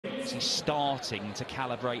Is he starting to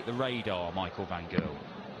calibrate the radar, Michael van Gerwen?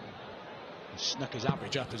 He snuck his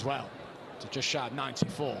average up as well to just shy of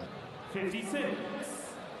 94. 56.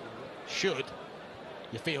 Should,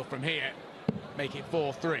 you feel from here, make it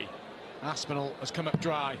 4-3. Aspinall has come up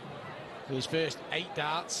dry for his first 8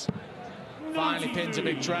 darts. Finally pins a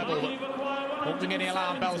big treble, but won't ring any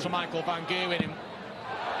alarm bells for Michael van Gerwen.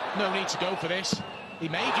 No need to go for this. He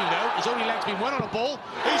may do though. His only leg's been won on a ball.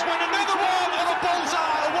 He's won another one on a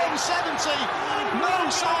bullseye, a 170. No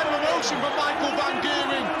sign of emotion from Michael van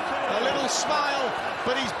Gerwen. A little smile,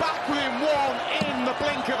 but he's back within one in the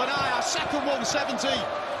blink of an eye. Our second 170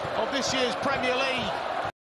 of this year's Premier League.